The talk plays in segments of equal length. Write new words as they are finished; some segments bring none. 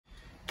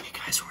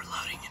Guys, we're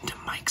loading into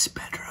Mike's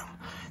bedroom.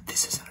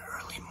 This is an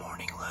early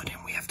morning load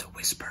and we have to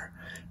whisper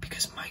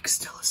because Mike's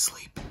still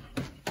asleep.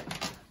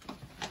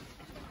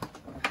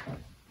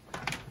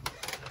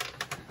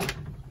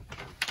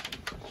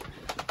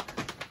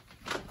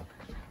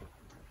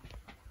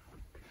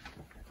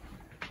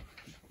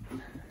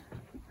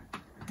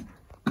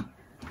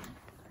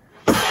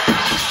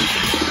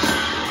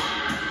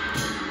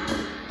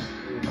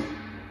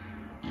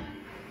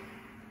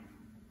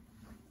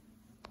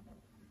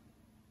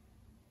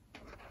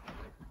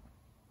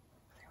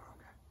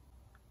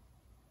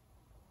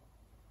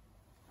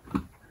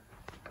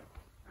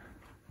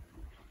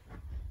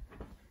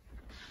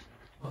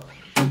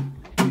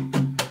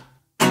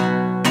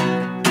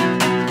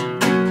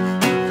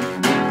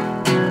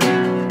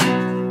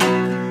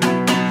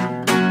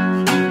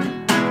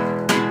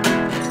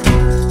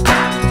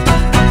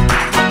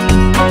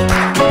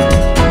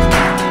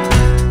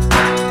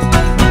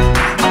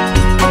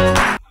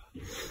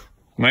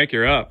 Mike,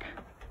 you're up.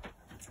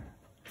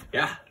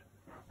 Yeah.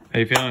 How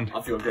you feeling?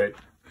 I feel great.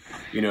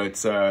 You know,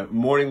 it's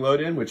morning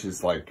load in, which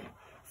is like,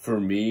 for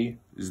me,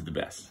 is the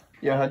best.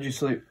 Yeah, how'd you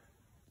sleep?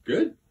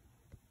 Good.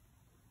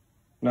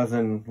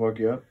 Nothing woke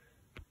you up?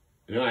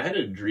 You know, I had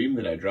a dream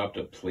that I dropped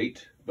a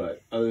plate,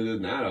 but other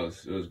than that,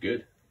 it was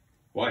good.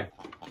 Why?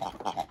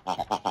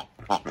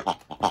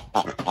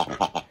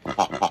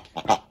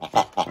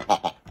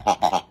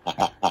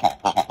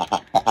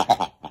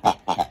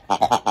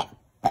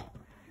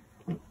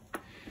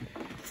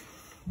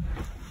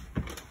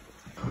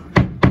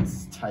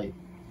 Tight.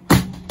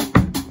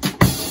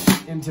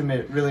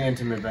 Intimate, really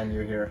intimate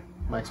venue here.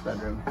 Mike's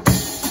bedroom. What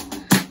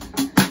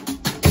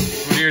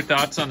are your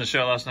thoughts on the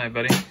show last night,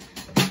 buddy?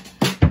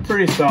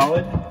 Pretty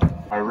solid.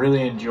 I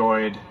really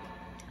enjoyed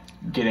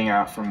getting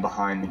out from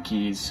behind the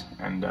keys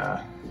and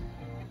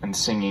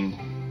singing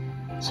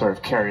sort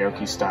of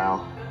karaoke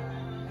style,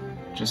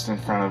 just in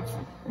front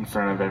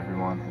of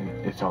everyone.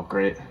 It felt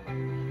great.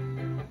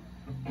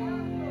 I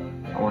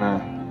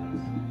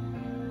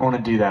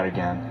wanna do that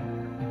again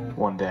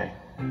one day.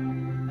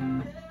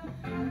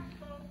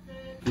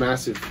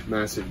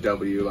 Massive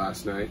W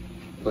last night,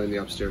 playing the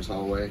upstairs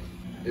hallway.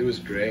 It was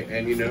great,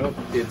 and you know,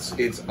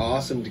 it's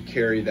awesome to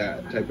carry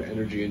that type of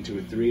energy into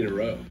a 3 in a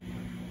row.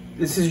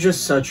 This is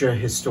just such a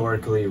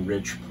historically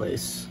rich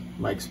place,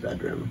 Mike's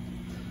bedroom.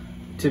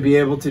 To be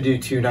able to do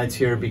 2 nights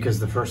here because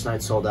the first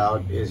night sold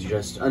out is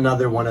just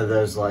another one of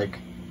those, like,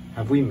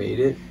 have we made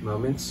it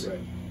moments? Right.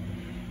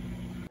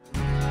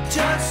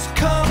 Just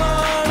come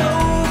on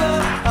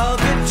over, I'll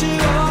get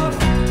you off.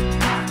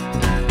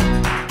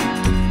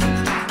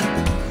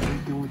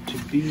 I'm going to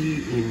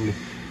be in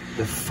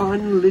the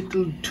fun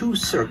little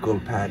 2-circle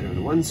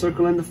pattern. 1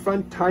 circle on the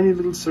front, tiny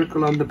little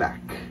circle on the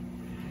back.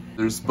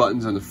 There's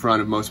buttons on the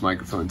front of most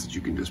microphones that you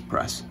can just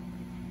press.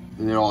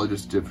 And they're all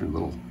just different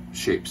little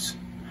shapes.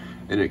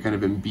 And it kind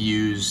of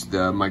imbues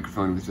the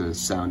microphone with the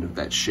sound of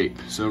that shape.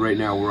 So right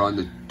now we're on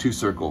the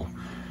 2-circle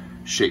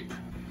shape.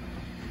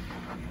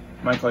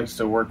 Mike likes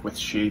to work with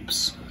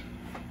shapes.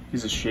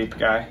 He's a shape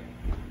guy.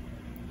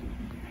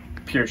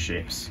 Pure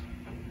shapes.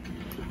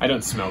 I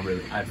don't smell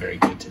very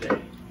good today.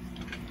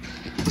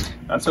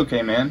 That's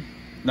okay, man.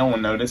 No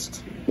one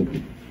noticed.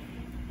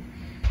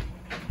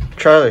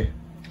 Charlie,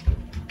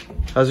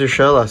 how's your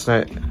show last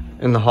night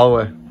in the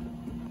hallway?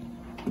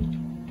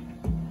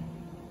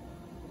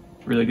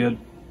 Really good.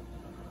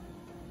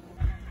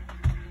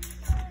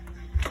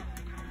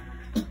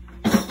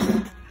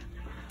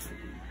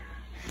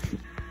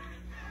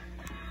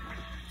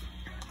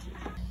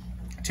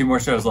 Two more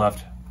shows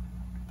left.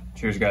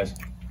 Cheers, guys.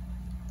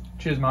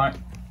 Cheers, Mike.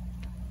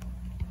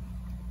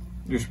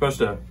 You're supposed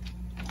to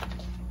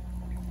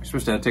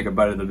take a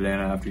bite of the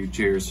banana after you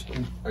cheers.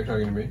 Are you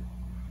talking to me?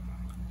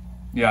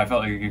 Yeah, I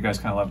felt like you guys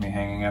kind of left me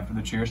hanging after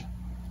the cheers.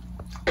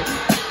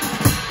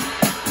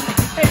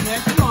 Hey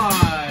man, come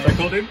on. Is that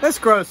cool, dude? That's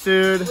gross,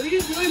 dude. What are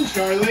you doing,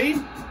 Charlie?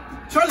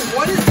 Charlie,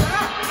 what is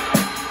that?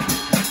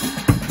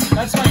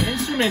 That's my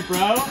instrument,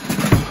 bro.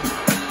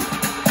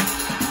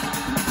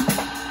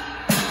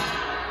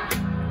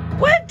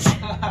 What? Dude,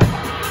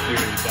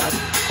 that's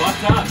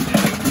fucked up, man.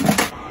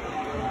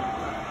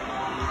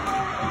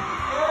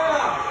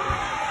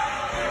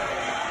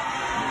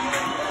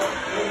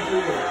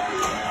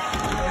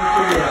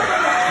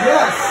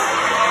 Yes!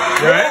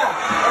 You all right?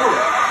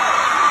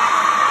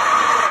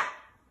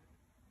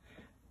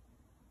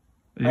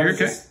 You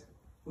okay?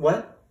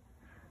 What?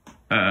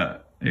 You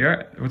all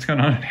right? What's going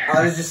on in here?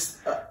 I was just,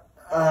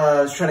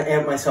 I was trying to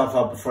amp myself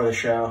up before the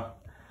show.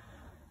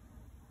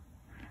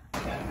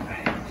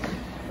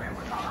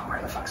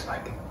 Where the fuck's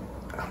Mike?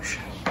 Oh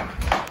shit.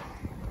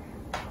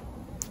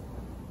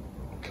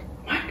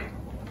 Mike.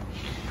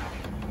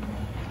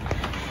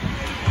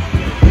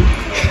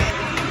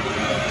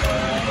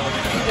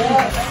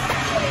 Yes.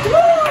 Woo!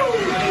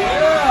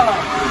 Yeah!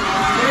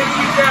 Thank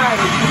you guys.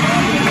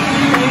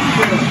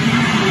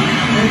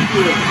 Thank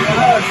you.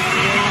 Yes.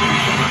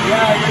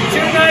 Yeah, you're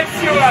too nice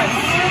to us.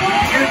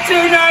 You're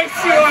too nice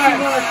to us.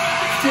 Too much.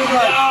 Too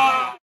much.